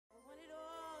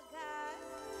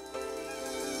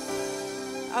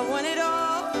I want it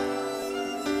all.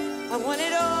 I want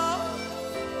it all.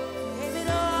 Give it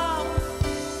all.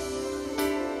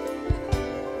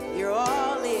 You're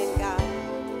all in, God.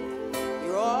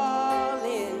 You're all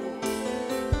in.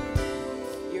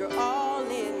 You're all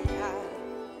in, God.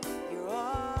 You're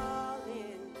all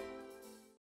in.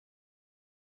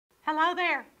 Hello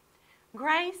there.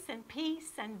 Grace and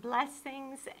peace and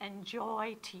blessings and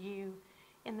joy to you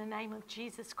in the name of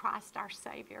Jesus Christ, our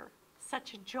Savior.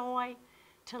 Such a joy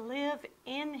to live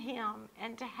in Him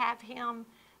and to have Him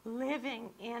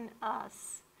living in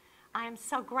us. I am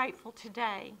so grateful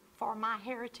today for my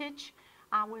heritage.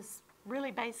 I was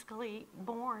really basically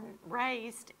born,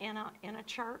 raised in a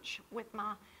church with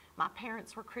my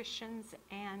parents were Christians,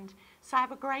 and so I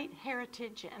have a great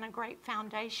heritage and a great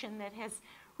foundation that has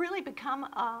really become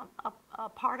a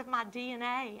part of my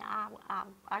DNA.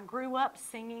 I grew up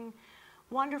singing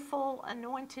wonderful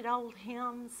anointed old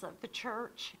hymns of the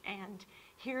church and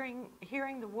hearing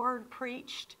the word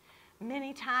preached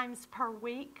many times per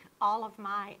week, all of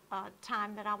my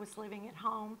time that I was living at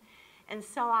home. And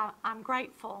so I'm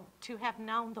grateful to have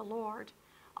known the Lord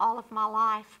all of my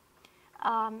life.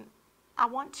 I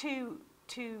want to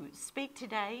speak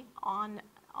today on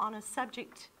a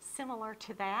subject similar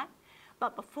to that.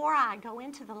 But before I go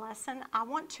into the lesson, I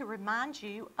want to remind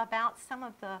you about some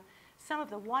of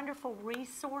the wonderful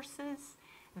resources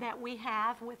that we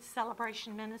have with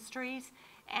Celebration Ministries.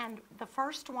 And the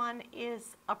first one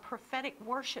is a prophetic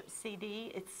worship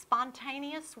CD. It's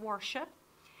Spontaneous Worship,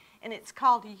 and it's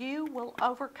called You Will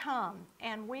Overcome.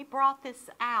 And we brought this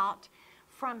out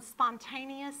from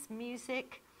spontaneous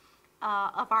music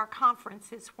of our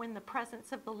conferences when the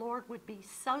presence of the Lord would be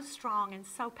so strong and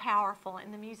so powerful,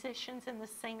 and the musicians and the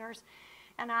singers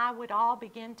and I would all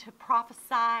begin to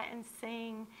prophesy and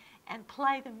sing and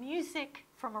play the music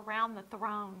from around the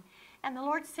throne. And the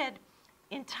Lord said,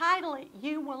 entitle it,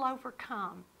 You Will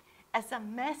Overcome, as a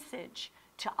message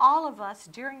to all of us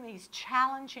during these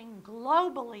challenging,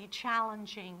 globally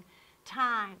challenging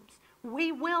times.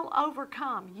 We will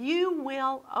overcome. You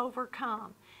will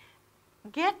overcome.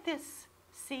 Get this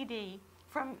CD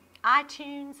from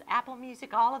iTunes, Apple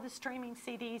Music, all of the streaming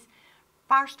CDs.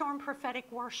 Firestorm Prophetic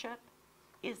Worship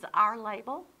is our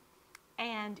label,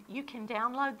 and you can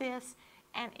download this,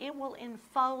 and it will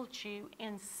enfold you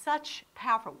in such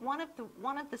powerful. One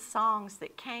of the songs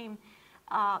that came,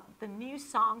 the new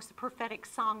songs, the prophetic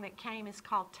song that came is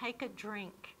called Take a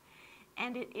Drink,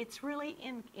 and it's really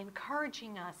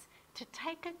encouraging us to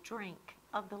take a drink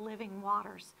of the living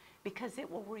waters, because it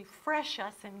will refresh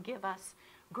us and give us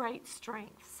great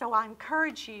strength. So I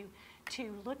encourage you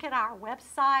to look at our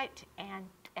website and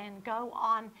go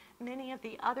on many of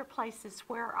the other places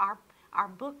where our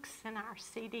books and our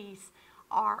CDs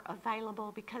are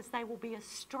available, because they will be a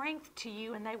strength to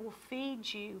you and they will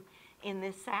feed you in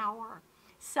this hour.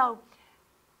 So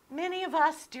many of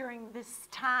us during this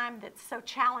time that's so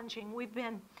challenging, we've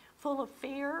been full of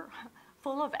fear,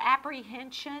 full of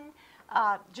apprehension,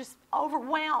 just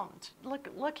overwhelmed,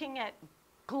 looking at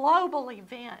global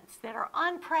events that are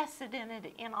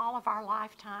unprecedented in all of our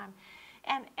lifetime.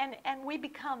 And we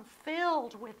become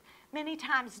filled with many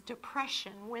times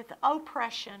depression, with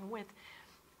oppression, with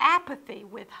apathy,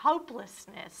 with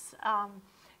hopelessness,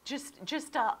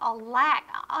 just a lack,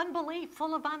 unbelief,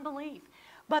 full of unbelief.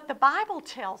 But the Bible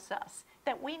tells us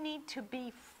that we need to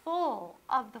be full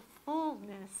of the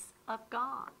fullness of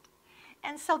God.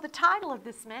 And so the title of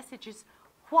this message is,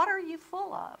 what are you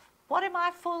full of? What am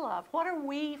I full of? What are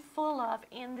we full of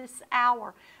in this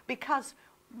hour? Because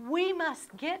we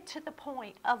must get to the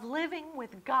point of living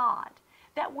with God,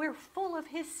 that we're full of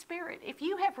His Spirit. If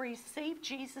you have received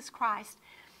Jesus Christ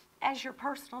as your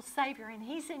personal Savior and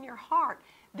He's in your heart,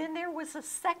 then there was a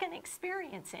second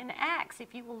experience in Acts.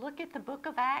 If you will look at the book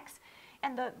of Acts,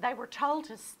 and they were told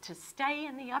to stay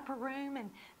in the upper room,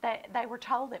 and they were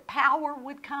told that power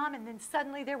would come, and then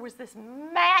suddenly there was this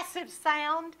massive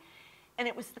sound, and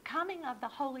it was the coming of the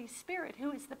Holy Spirit,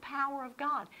 who is the power of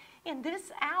God. In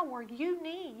this hour, you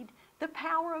need the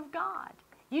power of God.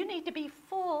 You need to be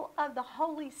full of the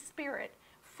Holy Spirit,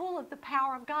 full of the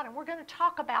power of God. And we're going to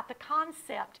talk about the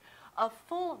concept of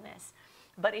fullness.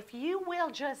 But if you will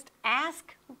just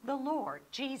ask the Lord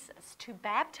Jesus to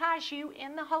baptize you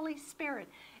in the Holy Spirit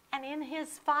and in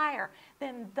His fire,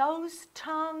 then those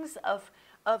tongues of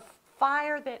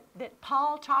fire that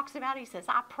Paul talks about, he says,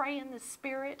 I pray in the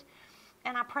Spirit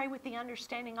and I pray with the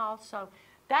understanding also.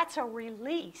 That's a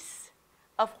release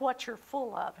of what you're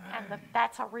full of, and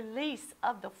that's a release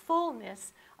of the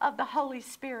fullness of the Holy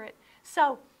Spirit.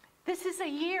 So this is a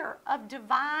year of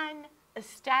divine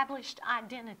established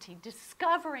identity,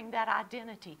 discovering that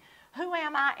identity. Who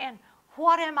am I and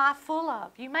What am I full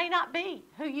of? You may not be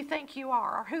who you think you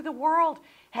are or who the world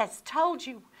has told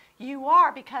you you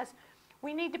are, because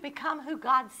we need to become who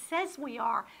God says we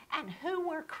are and who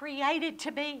we're created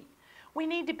to be. We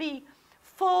need to be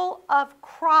full of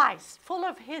Christ, full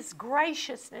of His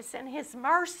graciousness and His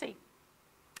mercy.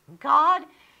 God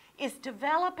is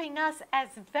developing us as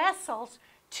vessels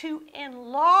to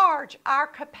enlarge our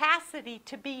capacity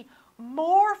to be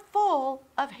more full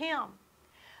of Him.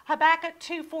 Habakkuk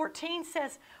 2:14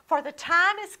 says, "For the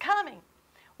time is coming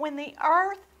when the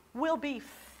earth will be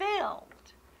filled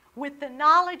with the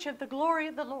knowledge of the glory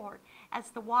of the Lord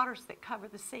as the waters that cover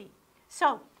the sea."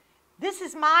 So, this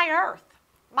is my earth.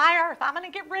 My earth. I'm going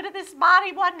to get rid of this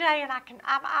body one day, and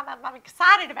I'm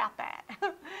excited about that.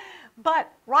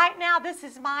 But right now, this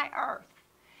is my earth.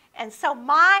 And so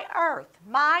my earth,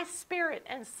 my spirit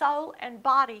and soul and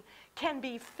body can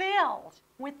be filled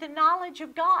with the knowledge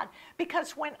of God.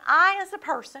 Because when I as a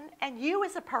person and you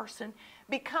as a person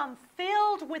become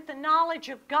filled with the knowledge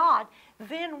of God,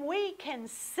 then we can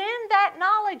send that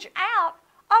knowledge out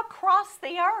across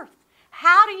the earth.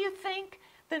 How do you think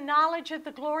the knowledge of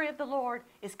the glory of the Lord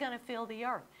is going to fill the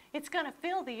earth? It's going to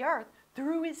fill the earth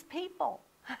through His people.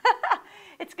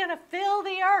 It's going to fill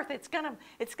the earth. It's going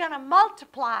to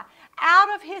multiply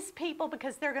out of His people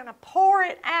because they're going to pour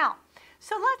it out.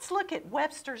 So let's look at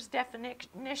Webster's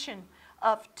definition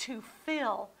of to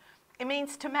fill. It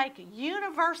means to make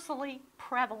universally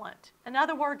prevalent. In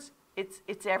other words,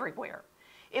 it's everywhere.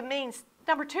 It means,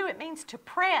 number two, it means to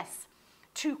press,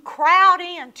 to crowd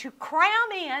in, to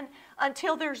cram in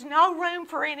until there's no room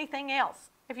for anything else.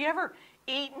 Have you ever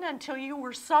eaten until you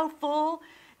were so full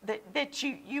that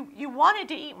you wanted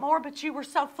to eat more, but you were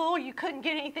so full you couldn't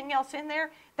get anything else in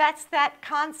there? That's that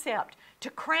concept,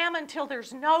 to cram until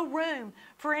there's no room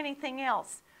for anything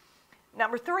else.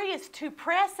 Number three is to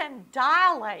press and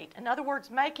dilate. In other words,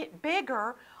 make it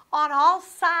bigger on all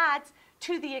sides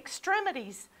to the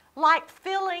extremities, like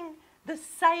filling the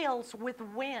sails with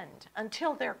wind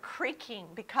until they're creaking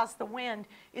because the wind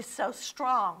is so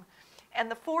strong. And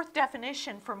the fourth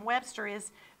definition from Webster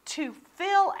is to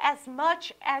fill as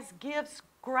much as gives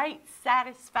great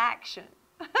satisfaction.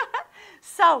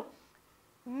 So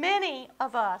many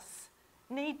of us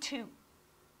need to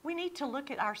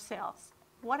look at ourselves.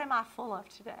 What am I full of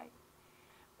today?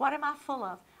 What am I full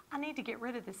of? I need to get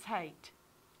rid of this hate.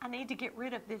 I need to get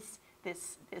rid of this.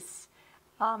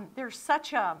 There's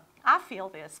such a, I feel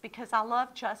this because I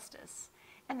love justice.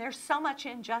 And there's so much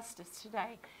injustice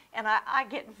today. And I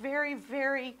get very,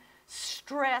 very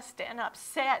stressed and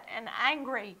upset and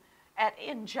angry at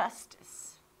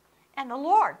injustice. And the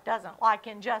Lord doesn't like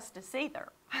injustice either.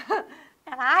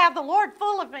 And I have the Lord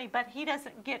full of me, but He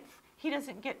doesn't get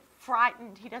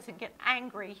frightened. He doesn't get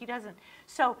angry. He doesn't.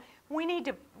 So we need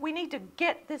to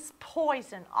get this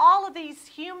poison, all of these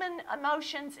human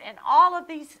emotions and all of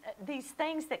these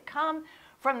things that come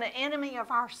from the enemy of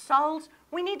our souls.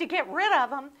 We need to get rid of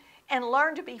them and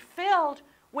learn to be filled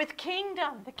with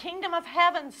kingdom, the kingdom of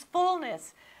heaven's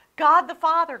fullness. God the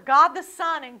Father, God the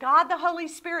Son, and God the Holy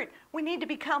Spirit. We need to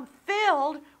become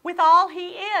filled with all He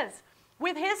is,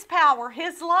 with His power,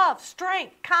 His love,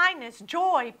 strength, kindness,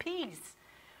 joy, peace.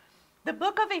 The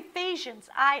book of Ephesians,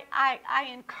 I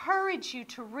encourage you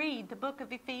to read the book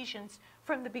of Ephesians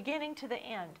from the beginning to the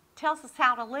end. It tells us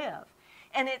how to live.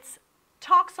 And it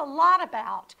talks a lot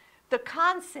about the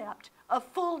concept of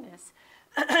fullness.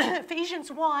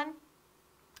 Ephesians 1,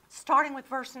 starting with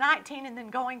verse 19 and then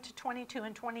going to 22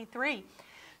 and 23.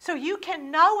 So you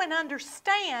can know and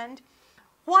understand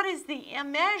what is the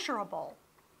immeasurable,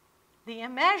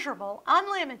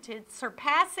 unlimited,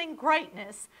 surpassing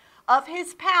greatness of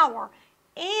His power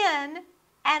in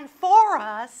and for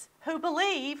us who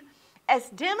believe, as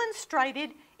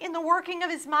demonstrated in the working of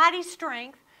His mighty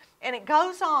strength. And it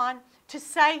goes on to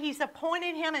say He's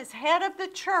appointed Him as head of the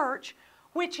church,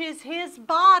 which is His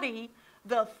body,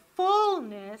 the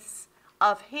fullness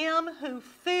of Him who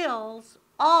fills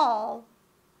all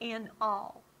in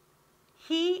all.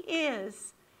 He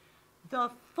is the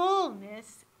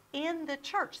fullness in the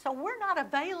church. So we're not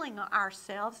availing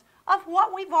ourselves of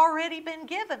what we've already been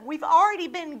given. We've already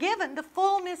been given the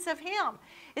fullness of Him.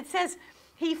 It says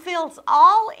He fills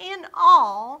all in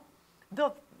all,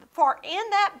 for in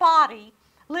that body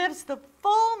lives the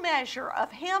full measure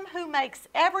of Him who makes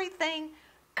everything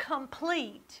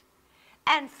complete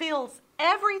and fills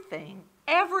everything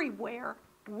everywhere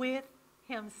with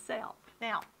Himself.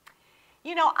 Now,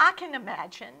 you know, I can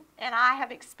imagine, and I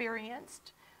have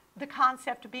experienced the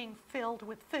concept of being filled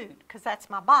with food, because that's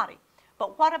my body.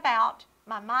 But what about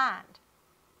my mind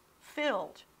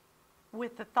filled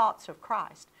with the thoughts of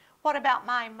Christ? What about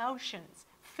my emotions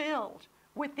filled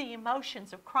with the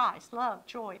emotions of Christ: love,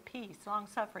 joy, peace,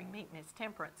 long-suffering, meekness,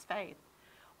 temperance, faith.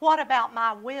 What about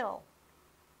my will?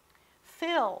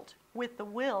 Filled with the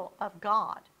will of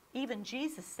God. Even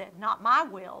Jesus said, not my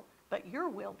will, but your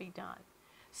will be done.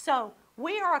 So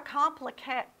we are a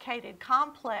complicated,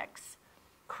 complex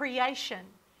creation,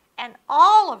 and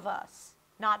all of us,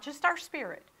 not just our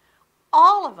spirit,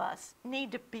 all of us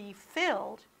need to be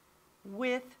filled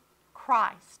with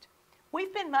Christ.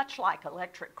 We've been much like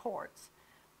electric cords,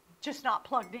 just not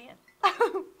plugged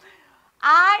in.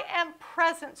 I am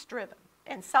presence driven,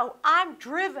 and so I'm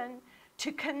driven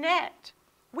to connect.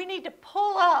 We need to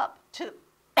pull up to,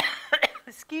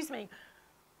 excuse me,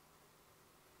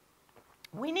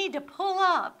 we need to pull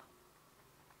up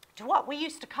to what we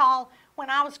used to call, when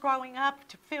I was growing up,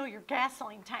 to fill your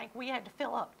gasoline tank, we had to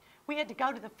fill up. We had to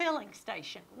go to the filling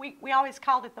station. We always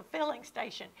called it the filling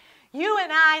station. You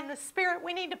and I in the Spirit,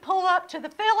 we need to pull up to the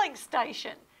filling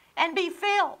station and be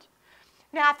filled.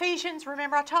 Now Ephesians,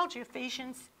 remember I told you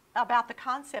Ephesians about the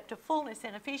concept of fullness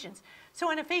in Ephesians.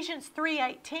 So in Ephesians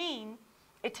 3:18,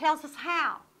 it tells us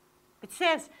how. It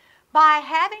says, by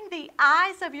having the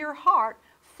eyes of your heart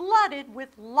flooded with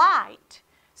light,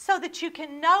 so that you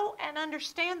can know and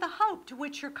understand the hope to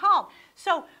which you're called.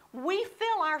 So we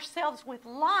fill ourselves with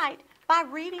light by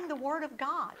reading the Word of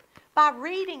God, by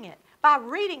reading it.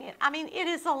 I mean, it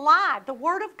is alive. The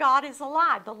Word of God is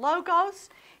alive. The Logos,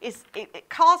 it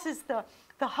causes the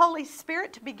Holy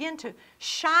Spirit to begin to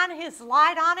shine His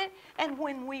light on it. And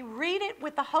when we read it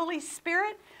with the Holy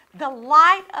Spirit, the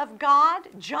light of God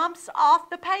jumps off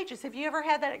the pages. Have you ever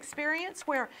had that experience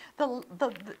where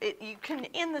you can,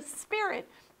 in the Spirit,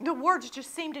 the words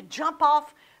just seem to jump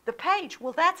off the page?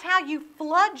 Well, that's how you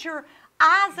flood your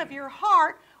eyes of your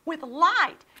heart with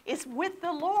light, is with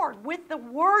the Lord, with the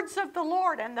words of the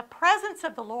Lord and the presence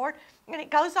of the Lord. And it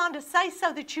goes on to say,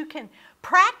 so that you can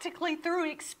practically, through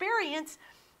experience,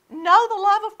 know the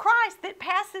love of Christ that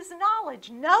passes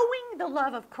knowledge. Knowing the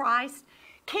love of Christ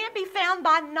can't be found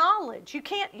by knowledge. You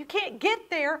can't get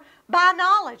there by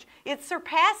knowledge. It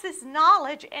surpasses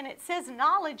knowledge, and it says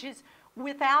knowledge is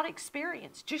without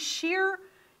experience. Just sheer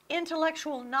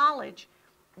intellectual knowledge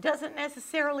doesn't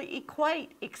necessarily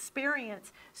equate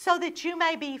experience. So that you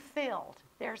may be filled.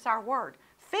 There's our word.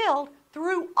 Filled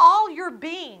through all your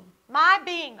being. My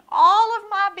being, all of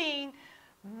my being,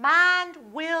 mind,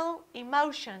 will,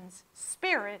 emotions,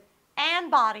 spirit,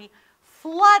 and body,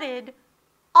 flooded,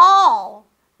 all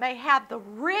may have the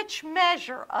rich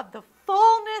measure of the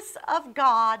fullness of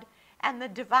God and the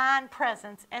divine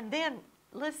presence. And then,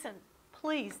 listen,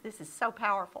 please, this is so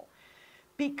powerful.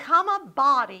 Become a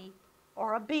body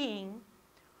or a being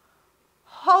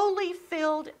wholly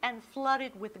filled and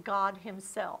flooded with God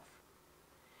Himself.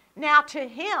 Now to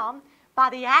Him, by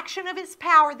the action of His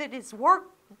power that is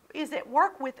at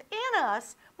work within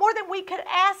us, more than we could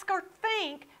ask or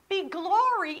think, be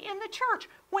glory in the church.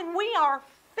 When we are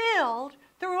filled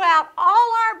throughout all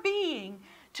our being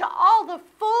to all the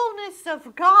fullness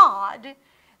of God,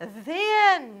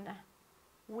 then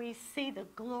we see the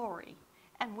glory,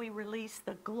 and we release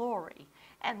the glory,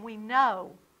 and we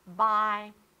know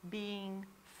by being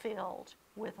filled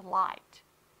with light.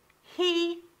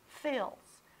 He fills.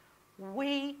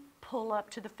 We pull up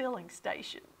to the filling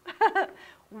station.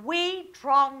 We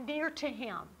draw near to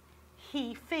Him.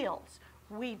 He fills.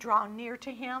 We draw near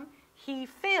to Him. He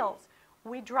fills.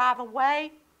 We drive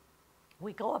away.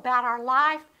 We go about our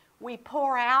life. We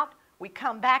pour out. We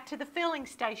come back to the filling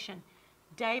station.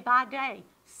 Day by day,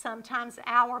 sometimes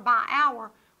hour by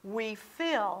hour, we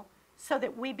fill so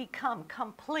that we become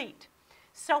complete.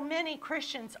 So many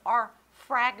Christians are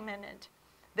fragmented.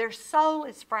 Their soul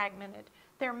is fragmented.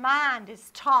 Their mind is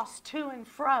tossed to and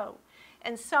fro.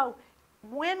 And so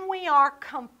when we are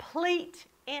complete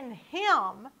in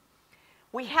Him,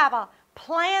 we have a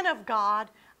plan of God,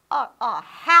 a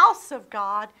house of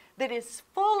God that is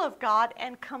full of God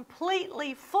and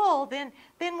completely full. Then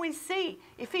we see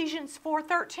Ephesians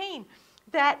 4:13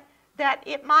 that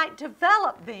it might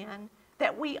develop then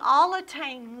that we all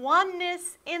attain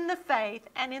oneness in the faith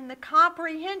and in the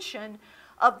comprehension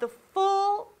of the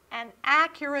full and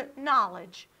accurate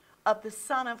knowledge of the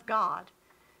Son of God,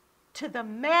 to the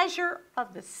measure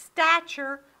of the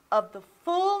stature of the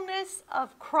fullness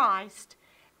of Christ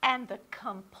and the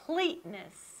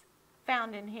completeness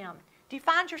found in Him. Do you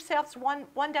find yourselves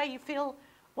one day you feel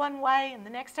one way, and the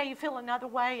next day you feel another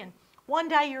way, and one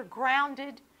day you're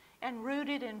grounded and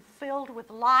rooted and filled with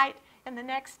light, and the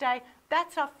next day?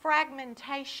 That's a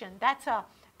fragmentation. That's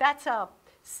a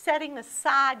setting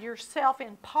aside yourself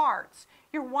in parts.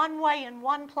 You're one way in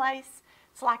one place.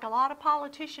 It's like a lot of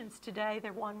politicians today.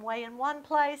 They're one way in one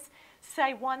place,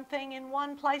 say one thing in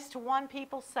one place to one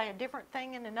people, say a different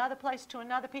thing in another place to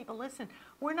another people. Listen,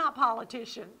 we're not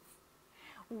politicians.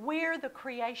 We're the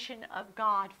creation of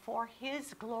God for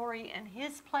His glory and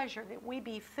His pleasure, that we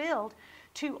be filled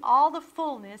to all the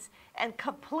fullness and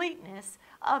completeness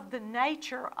of the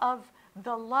nature of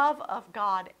the love of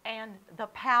God and the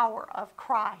power of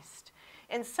Christ.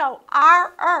 And so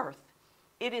our earth,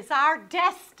 it is our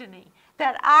destiny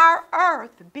that our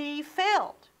earth be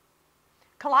filled.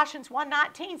 Colossians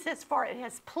 1:19 says, "For it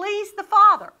has pleased the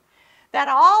Father that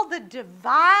all the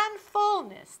divine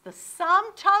fullness, the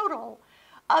sum total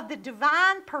of the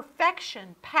divine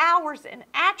perfection, powers, and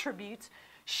attributes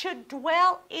should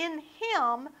dwell in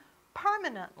Him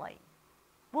permanently."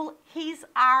 Well, He's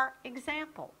our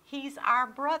example. He's our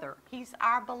brother. He's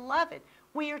our beloved.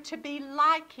 We are to be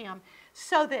like Him,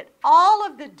 so that all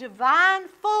of the divine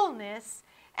fullness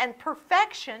and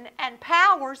perfection and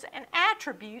powers and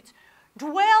attributes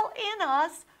dwell in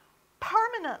us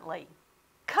permanently,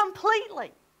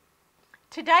 completely.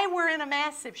 Today we're in a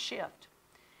massive shift.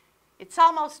 It's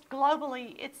almost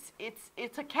globally,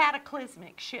 it's a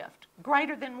cataclysmic shift,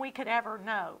 greater than we could ever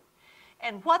know.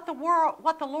 And what the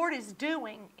Lord is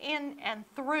doing in and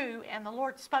through, and the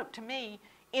Lord spoke to me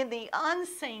in the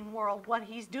unseen world, what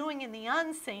He's doing in the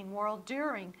unseen world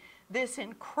during this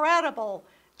incredible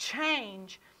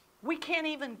change, we can't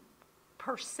even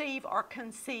perceive or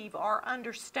conceive or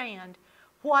understand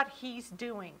what He's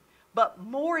doing. But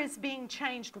more is being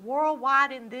changed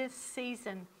worldwide in this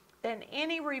season than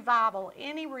any revival,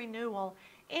 any renewal,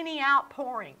 any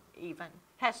outpouring even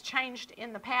has changed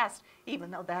in the past,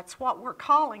 even though that's what we're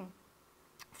calling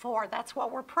for. That's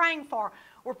what we're praying for.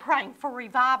 We're praying for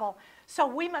revival. So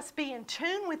we must be in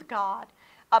tune with God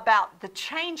about the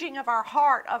changing of our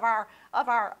heart, of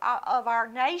our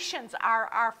nations,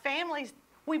 our families.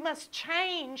 We must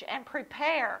change and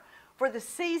prepare for the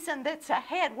season that's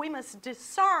ahead. We must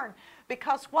discern,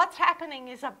 because what's happening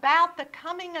is about the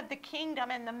coming of the kingdom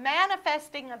and the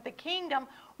manifesting of the kingdom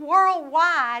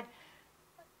worldwide,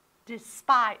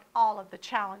 despite all of the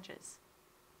challenges.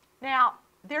 Now,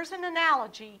 there's an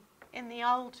analogy in the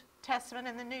Old Testament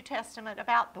and the New Testament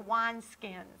about the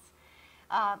wineskins.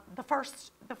 The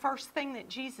first thing that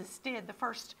Jesus did, the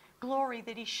first glory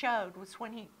that He showed, was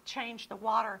when He changed the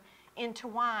water into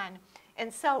wine.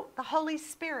 And so the Holy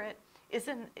Spirit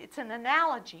it's an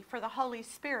analogy for the Holy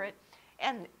Spirit,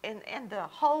 and the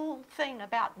whole thing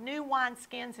about new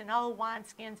wineskins and old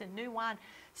wineskins and new wine.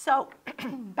 So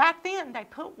back then they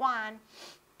put wine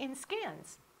in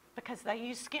skins because they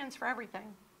used skins for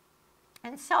everything.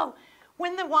 And so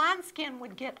when the wineskin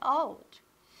would get old,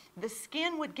 the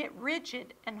skin would get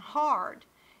rigid and hard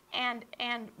and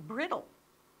brittle.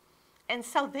 And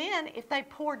so then if they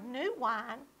poured new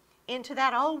wine into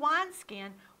that old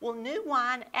wineskin, well, new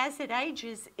wine, as it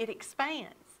ages, it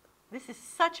expands. This is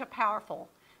such a powerful,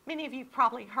 many of you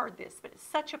probably heard this, but it's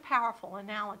such a powerful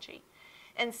analogy.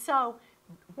 And so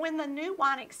when the new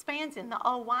wine expands in the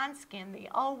old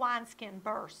wineskin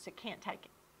bursts. It can't take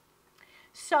it.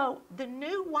 So the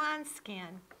new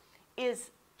wineskin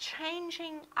is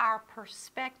changing our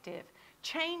perspective,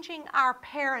 changing our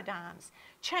paradigms,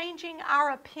 changing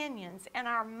our opinions and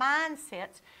our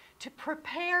mindsets to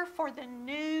prepare for the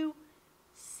new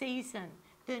season,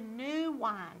 the new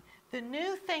wine, the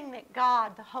new thing that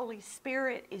God, the Holy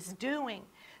Spirit, is doing,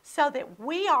 so that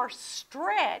we are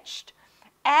stretched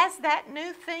as that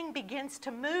new thing begins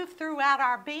to move throughout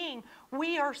our being.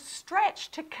 We are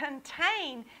stretched to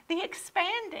contain the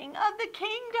expanding of the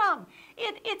kingdom.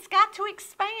 It's got to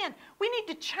expand. We need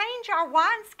to change our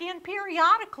wineskin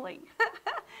periodically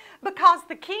because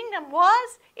the kingdom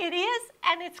was, it is,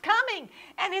 and it's coming.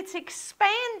 And it's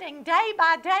expanding day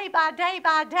by day by day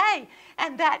by day.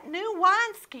 And that new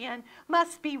wineskin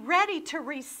must be ready to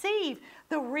receive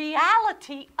the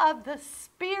reality of the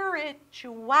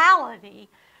spirituality,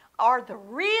 or the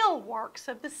real works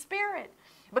of the Spirit.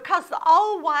 Because the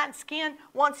old wineskin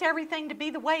wants everything to be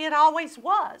the way it always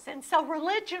was. And so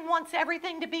religion wants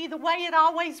everything to be the way it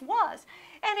always was.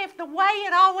 And if the way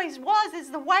it always was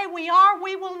is the way we are,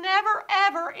 we will never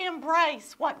ever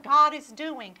embrace what God is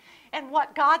doing and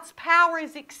what God's power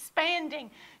is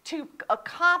expanding to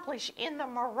accomplish in the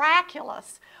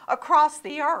miraculous across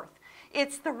the earth.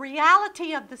 It's the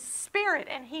reality of the Spirit,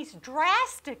 and He's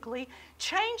drastically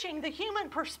changing the human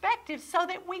perspective so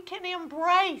that we can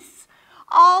embrace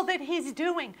all that He's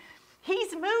doing.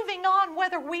 He's moving on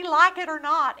whether we like it or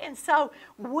not, and so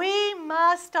we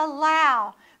must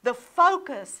allow the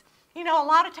focus. You know, a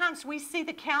lot of times we see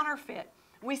the counterfeit.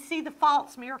 We see the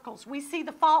false miracles. We see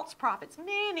the false prophets,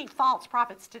 many false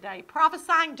prophets today,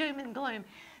 prophesying doom and gloom.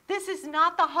 This is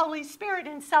not the Holy Spirit.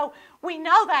 And so we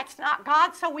know that's not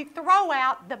God, so we throw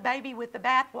out the baby with the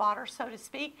bathwater, so to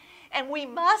speak. And we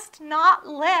must not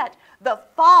let the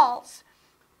false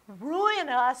ruin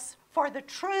us for the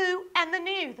true and the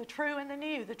new, the true and the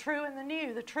new, the true and the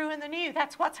new, the true and the new.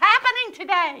 That's what's happening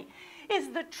today,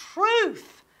 is the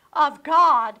truth of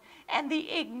God and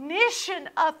the ignition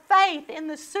of faith in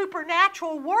the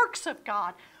supernatural works of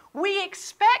God. We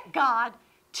expect God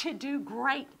to do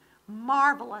great,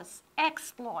 marvelous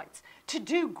exploits, to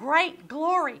do great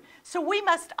glory. So we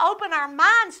must open our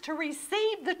minds to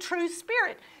receive the true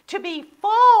Spirit, to be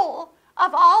full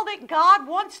of all that God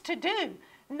wants to do.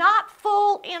 Not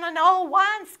full in an old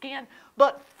wineskin,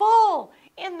 but full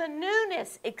in the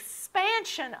newness,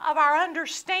 expansion of our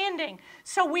understanding.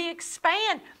 So we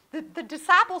expand. The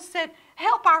disciples said,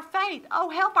 help our faith. Oh,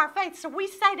 help our faith. So we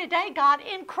say today, God,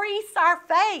 increase our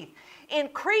faith.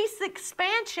 Increase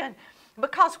expansion.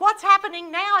 Because what's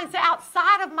happening now is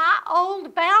outside of my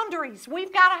old boundaries.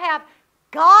 We've got to have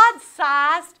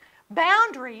God-sized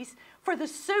boundaries for the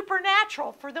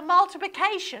supernatural, for the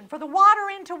multiplication, for the water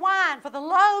into wine, for the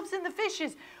loaves and the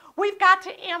fishes. We've got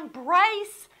to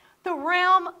embrace the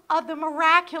realm of the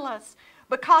miraculous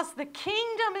because the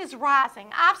kingdom is rising.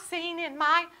 I've seen in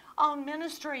my own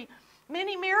ministry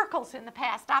many miracles in the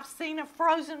past. I've seen a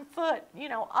frozen foot,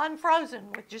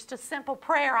 unfrozen with just a simple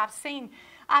prayer. I've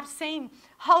seen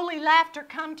holy laughter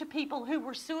come to people who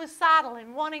were suicidal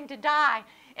and wanting to die,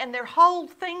 and their whole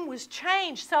thing was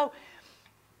changed. So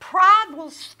pride will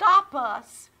stop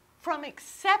us from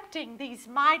accepting these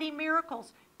mighty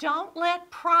miracles. Don't let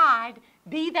pride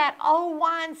be that old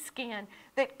wineskin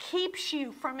that keeps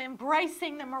you from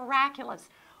embracing the miraculous.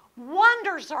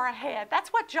 Wonders are ahead. That's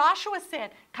what Joshua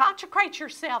said. Consecrate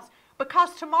yourselves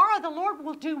because tomorrow the Lord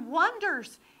will do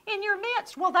wonders in your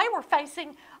midst. Well, they were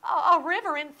facing a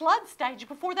river in flood stage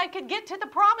before they could get to the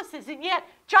promises. And yet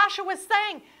Joshua was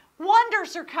saying,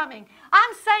 wonders are coming.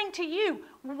 I'm saying to you,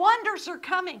 wonders are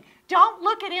coming. Don't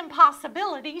look at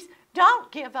impossibilities. Don't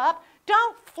give up.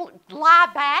 Don't lie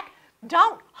back.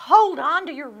 Don't hold on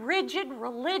to your rigid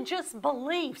religious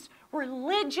beliefs.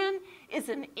 Religion is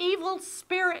an evil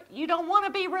spirit. You don't want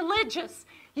to be religious.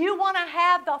 You want to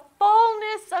have the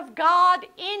fullness of God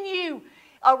in you.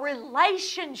 A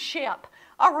relationship,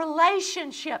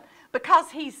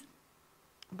 because He's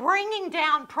bringing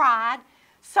down pride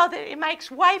so that it makes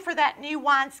way for that new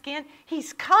wineskin.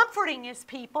 He's comforting His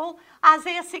people.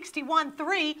 Isaiah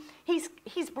 61:3,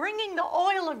 He's bringing the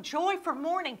oil of joy for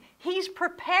mourning. He's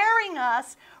preparing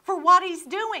us for what He's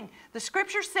doing. The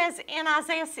Scripture says in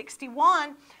Isaiah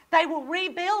 61, they will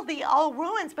rebuild the old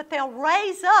ruins, but they'll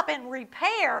raise up and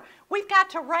repair. We've got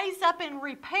to raise up and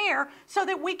repair so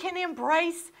that we can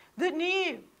embrace the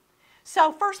new.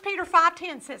 So 1 Peter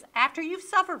 5:10 says, after you've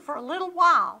suffered for a little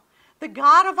while, the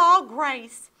God of all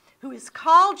grace, who has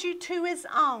called you to His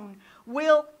own,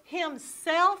 will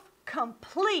Himself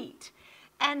complete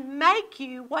and make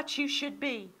you what you should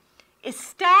be.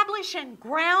 Establish and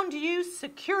ground you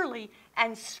securely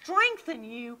and strengthen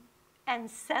you and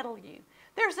settle you.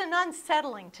 There's an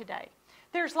unsettling today.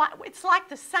 It's like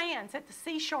the sands at the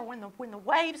seashore when the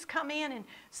waves come in and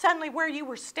suddenly where you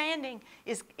were standing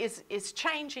is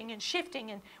changing and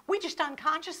shifting, and we just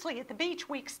unconsciously at the beach,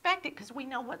 we expect it because we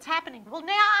know what's happening. Well,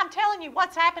 now I'm telling you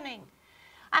what's happening.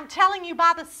 I'm telling you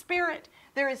by the Spirit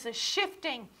there is a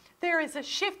shifting. There is a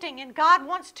shifting, and God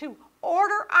wants to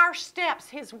order our steps.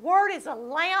 His Word is a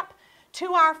lamp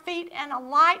to our feet and a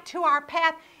light to our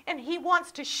path, and He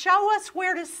wants to show us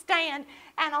where to stand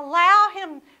and allow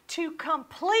Him to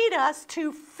complete us,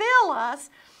 to fill us.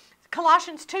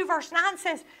 Colossians 2 verse 9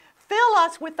 says, fill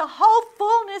us with the whole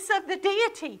fullness of the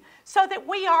deity so that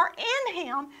we are in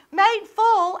Him, made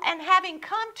full and having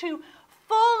come to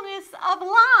fullness of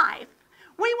life.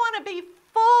 We want to be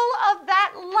full of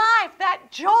that life, that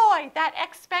joy, that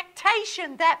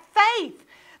expectation, that faith,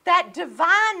 that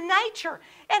divine nature.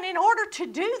 And in order to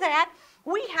do that,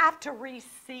 we have to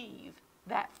receive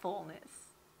that fullness.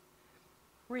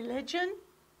 Religion,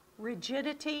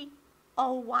 rigidity,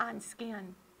 old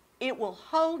wineskin. It will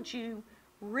hold you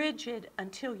rigid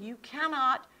until you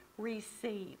cannot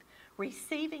receive.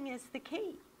 Receiving is the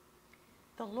key.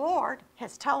 The Lord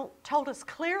has told us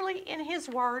clearly in His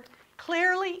Word,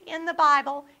 clearly in the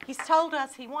Bible. He's told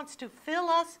us He wants to fill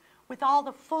us with all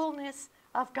the fullness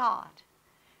of God.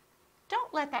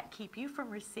 Don't let that keep you from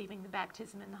receiving the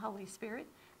baptism in the Holy Spirit.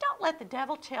 Don't let the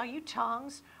devil tell you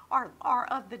tongues are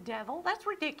of the devil. That's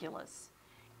ridiculous.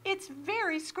 It's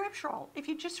very scriptural if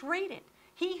you just read it.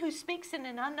 He who speaks in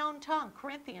an unknown tongue,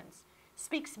 Corinthians,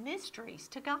 speaks mysteries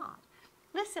to God.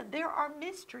 Listen, there are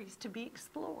mysteries to be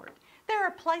explored. There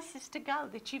are places to go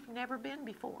that you've never been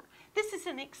before. This is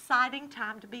an exciting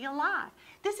time to be alive.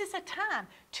 This is a time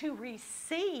to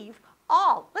receive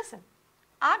all. Listen,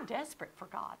 I'm desperate for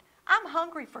God. I'm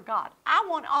hungry for God. I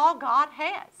want all God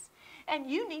has. And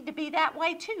you need to be that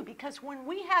way too, because when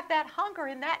we have that hunger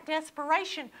and that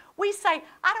desperation, we say,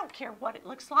 I don't care what it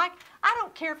looks like. I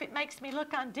don't care if it makes me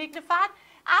look undignified.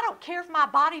 I don't care if my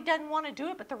body doesn't want to do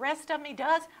it, but the rest of me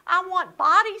does. I want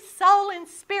body, soul, and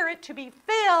spirit to be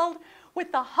filled with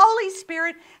the Holy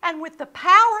Spirit and with the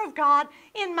power of God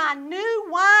in my new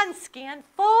wineskin,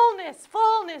 fullness,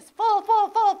 fullness, full, full,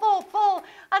 full, full, full,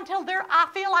 until I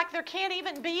feel like there can't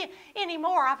even be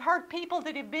anymore. I've heard people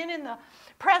that have been in the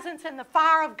presence and the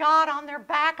fire of God on their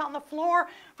back on the floor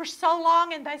for so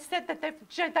long, and they said that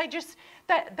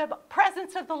the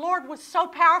presence of the Lord was so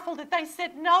powerful that they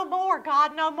said, no more,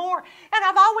 God, no more. And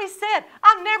I've always said,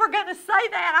 I'm never going to say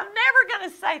that. I'm never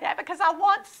going to say that, because I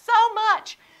want so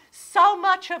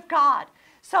much of God.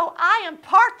 So I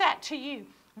impart that to you,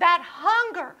 that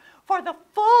hunger for the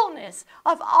fullness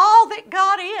of all that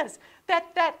God is.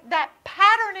 That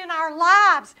pattern in our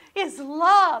lives is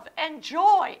love and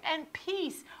joy and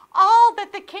peace. All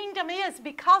that the kingdom is,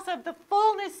 because of the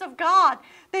fullness of God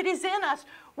that is in us.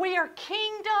 We are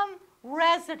kingdom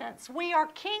residents. We are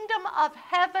kingdom of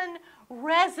heaven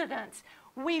residents.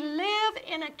 We live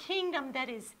in a kingdom that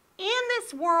is in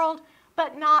this world,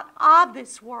 but not of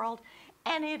this world.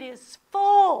 And it is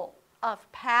full of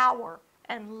power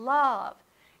and love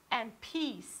and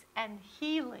peace and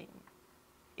healing.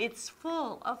 It's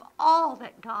full of all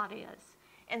that God is.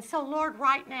 And so, Lord,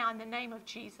 right now, in the name of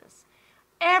Jesus,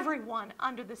 everyone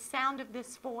under the sound of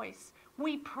this voice,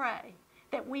 we pray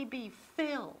that we be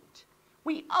filled.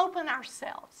 We open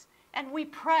ourselves and we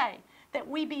pray that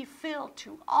we be filled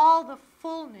to all the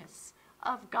fullness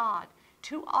of God,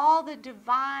 to all the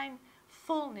divine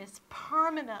fullness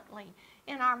permanently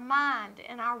in our mind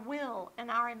and our will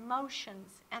and our emotions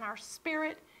and our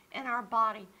spirit and our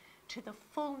body, to the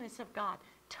fullness of God.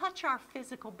 Touch our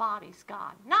physical bodies,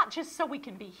 God, not just so we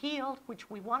can be healed, which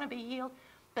we want to be healed,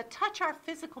 but touch our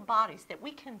physical bodies that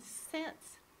we can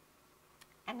sense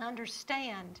and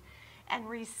understand and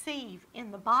receive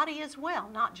in the body as well,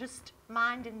 not just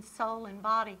mind and soul and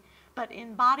body, but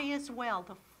in body as well,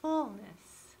 the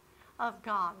fullness of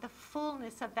God, the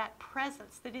fullness of that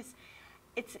presence that is,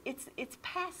 it's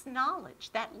past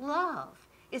knowledge. That love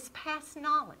is past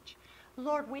knowledge.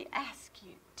 Lord, we ask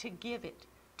you to give it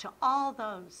to all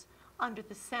those under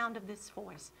the sound of this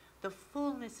voice, the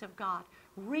fullness of God.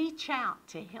 Reach out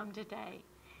to him today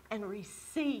and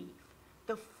receive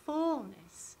the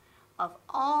fullness of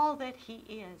all that he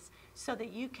is, so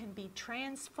that you can be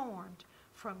transformed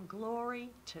from glory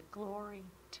to glory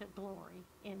to glory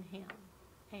in him.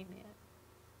 Amen.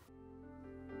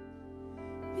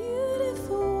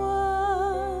 Beautiful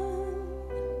one,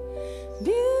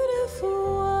 beautiful.